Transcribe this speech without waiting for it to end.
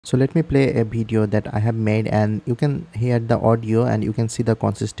So let me play a video that I have made, and you can hear the audio and you can see the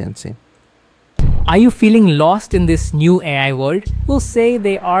consistency. Are you feeling lost in this new AI world? We'll say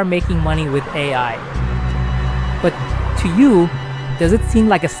they are making money with AI. But to you, does it seem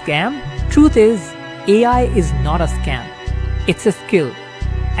like a scam? Truth is, AI is not a scam. It's a skill.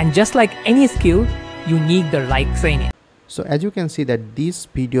 And just like any skill, you need the right training. So as you can see that this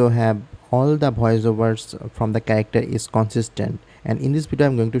video have all the voiceovers from the character is consistent, and in this video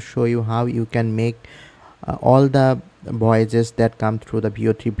I'm going to show you how you can make all the voices that come through the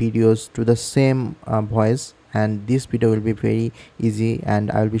VO3 videos to the same voice, and this video will be very easy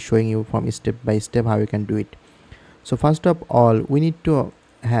and I will be showing you from step by step how you can do it. So first of all, we need to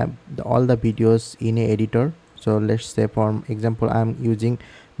have all the videos in a editor. So let's say for example I'm using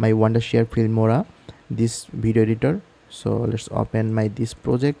my Wondershare Filmora, this video editor. So let's open this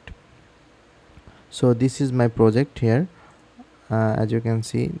project. So this is my project here, as you can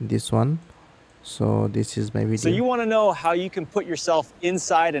see, this one. So this is my video. So you want to know how you can put yourself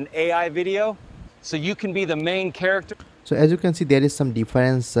inside an AI video so you can be the main character? So as you can see, there is some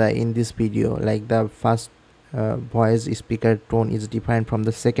difference in this video, like the first voice speaker tone is different from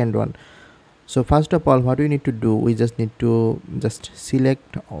the second one. So first of all, what we need to do, we just need to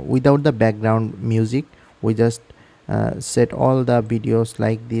select without the background music. We just set all the videos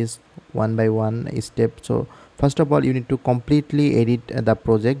like this one by one step. So first of all, you need to completely edit the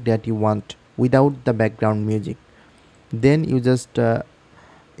project that you want without the background music. Then you just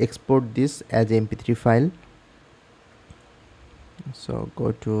export this as mp3 file. So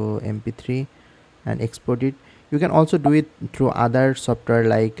go to mp3 and export it. You can also do it through other software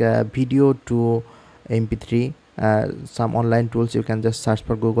like video to mp3. Some online tools, you can just search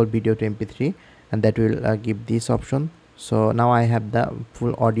for Google video to mp3 and that will give this option. So now I have the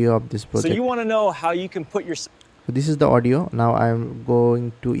full audio of this project. So you want to know how you can put yourself. So this is the audio. Now I'm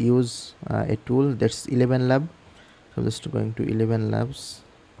going to use a tool that's 11 Lab. So just going to 11 Labs,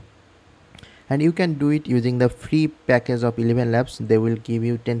 and you can do it using the free package of 11 Labs. They will give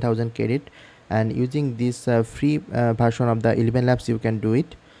you 10,000 credit, and using this free version of the 11 Labs you can do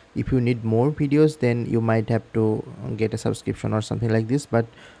it. If you need more videos, then you might have to get a subscription or something like this, but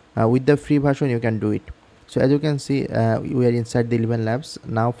with the free version you can do it. So as you can see, we are inside the 11 Labs.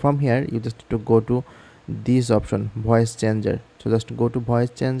 Now from here you just need to go to this option, voice changer. So just go to voice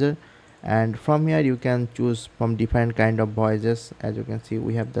changer, and from here you can choose from different kind of voices. As you can see,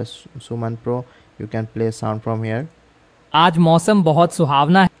 we have the Suman Pro. You can play sound from here. आज मौसम बहुत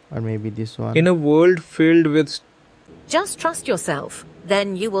सुहावना है. Or maybe this one. In a world filled with... Just trust yourself,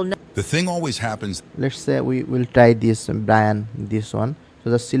 then you will know. The thing always happens. Let's say we will try this Brian, this one.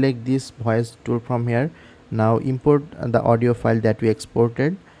 So just select this voice tool from here. Now import the audio file that we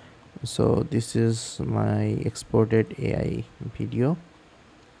exported. So this is my exported AI video.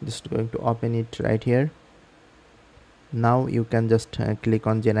 Just going to open it right here. Now you can just click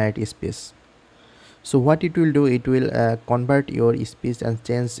on generate speech. So what it will do, it will convert your speech and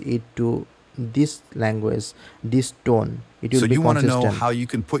change it to this language, this tone. It will So be you want to consistent. know how you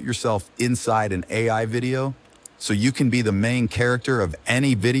can put yourself inside an AI video so you can be the main character of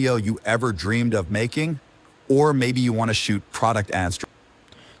any video you ever dreamed of making, or maybe you want to shoot product ads.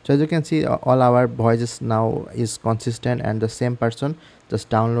 So as you can see, all our voices now is consistent and the same person. Just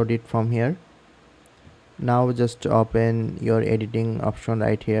download it from here. Now just open your editing option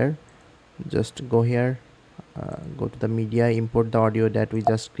right here. Just go here, go to the media, import the audio that we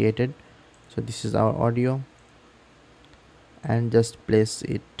just created. So this is our audio, and just place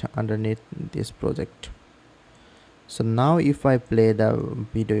it underneath this project. So now if I play the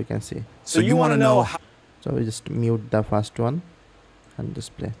video, you can see. So you want to know how. So we just mute the first one and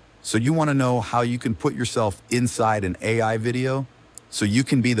display. So you want to know how you can put yourself inside an AI video so you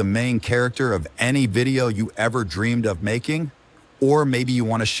can be the main character of any video you ever dreamed of making, or maybe you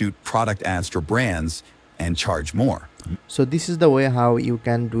want to shoot product ads for brands and charge more. So this is the way how you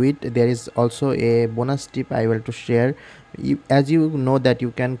can do it. There is also a bonus tip I will to share. As you know that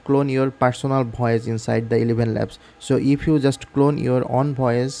you can clone your personal voice inside the 11 Labs. So if you just clone your own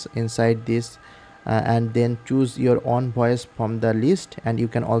voice inside this and then choose your own voice from the list, and you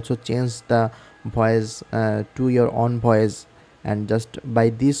can also change the voice to your own voice, and just by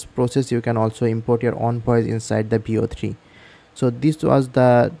this process you can also import your own voice inside the VO3. So this was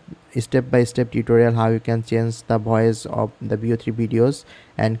the step-by-step tutorial how you can change the voice of the VO3 videos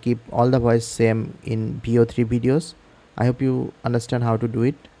and keep all the voice same in VO3 videos. I hope you understand how to do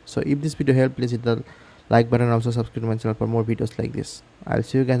it. So if this video helped, please hit the like button and also subscribe to my channel for more videos like this. I'll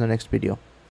see you guys in the next video.